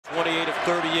28 of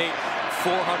 38,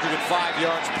 405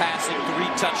 yards passing, 3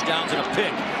 touchdowns and a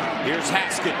pick. Here's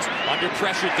Haskins under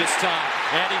pressure this time,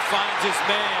 and he finds his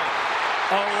man.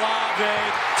 Olave,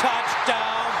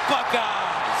 touchdown,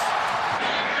 Buckeyes.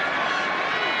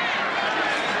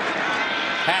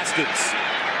 Haskins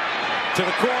to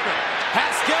the corner.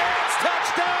 Haskins,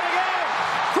 touchdown again.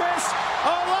 Chris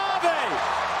Olave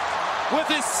with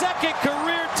his second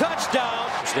career touchdown.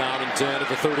 Down in 10 at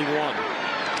the 31.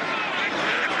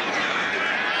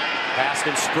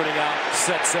 Haskins sprinting out,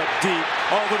 sets up deep,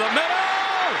 over the middle.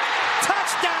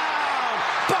 Touchdown,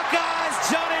 Buckeyes,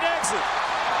 Johnny Dixon.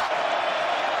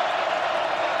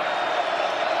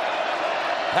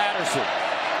 Patterson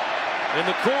in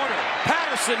the corner.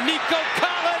 Patterson, Nico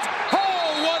Collins.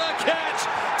 Oh, what a catch.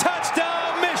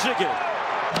 Touchdown, Michigan.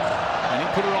 And he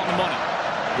put it on the money.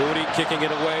 Moody kicking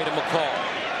it away to McCall.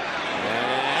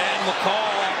 And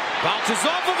McCall bounces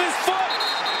off of his foot.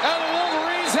 And the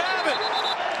Wolverines have it.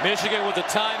 Michigan with a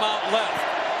timeout left.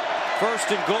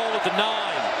 First and goal at the 9.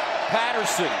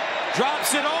 Patterson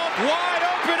drops it off. Wide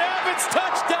open. Evans,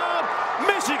 touchdown,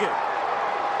 Michigan.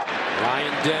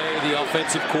 Ryan Day, the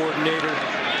offensive coordinator.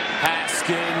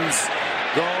 Haskins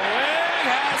going.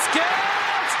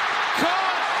 Haskins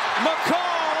caught.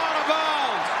 McCall out of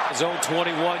bounds. Zone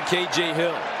 21, KJ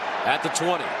Hill at the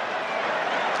 20. And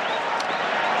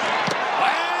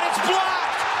it's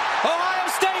blocked. Ohio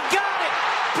State got it.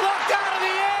 Blocked out of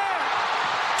the air.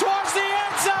 Towards the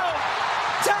end zone.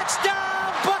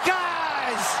 Touchdown,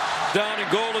 Buckeyes. Down and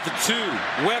goal at the 2.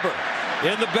 Weber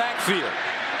in the backfield.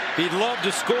 He'd love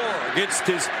to score against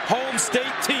his home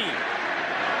state team.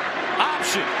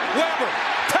 Option, Weber,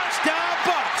 touchdown,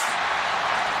 Bucks.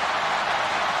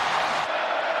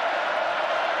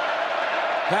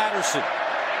 Patterson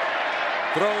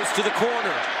throws to the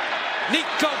corner.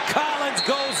 Nico Collins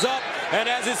goes up and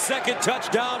has his second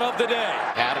touchdown of the day.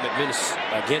 Adam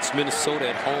against Minnesota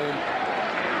at home.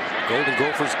 Golden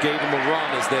Gophers gave him a run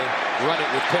as they run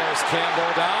it with Paris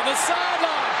Campbell down the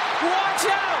sideline. Watch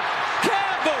out!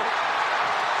 Campbell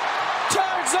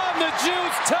turns on the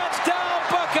juice. Touchdown,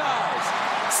 Buckeyes.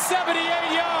 78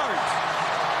 yards.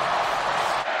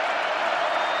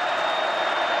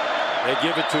 They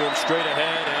give it to him straight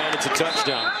ahead, and it's a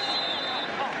touchdown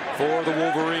for the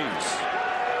Wolverines.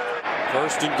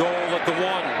 First and goal at the 1.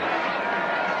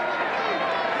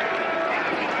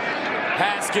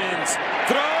 Haskins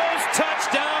throws,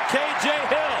 touchdown, KJ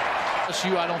Hill.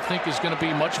 LSU, I don't think, is going to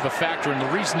be much of a factor, and the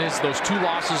reason is those 2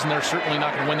 losses, and they're certainly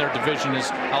not going to win their division,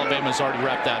 as Alabama's already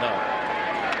wrapped that up.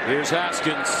 Here's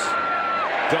Haskins,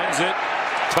 guns it,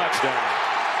 touchdown.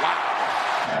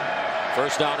 Wow.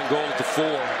 First down and goal at the 4.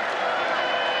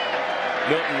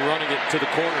 Milton running it to the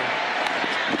corner,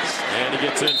 and he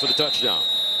gets in for the touchdown.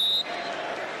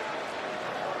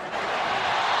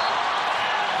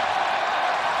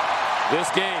 This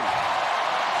game,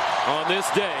 on this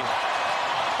day,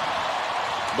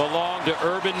 belonged to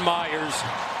Urban Meyer's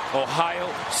Ohio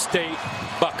State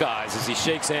Buckeyes as he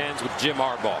shakes hands with Jim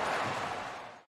Harbaugh.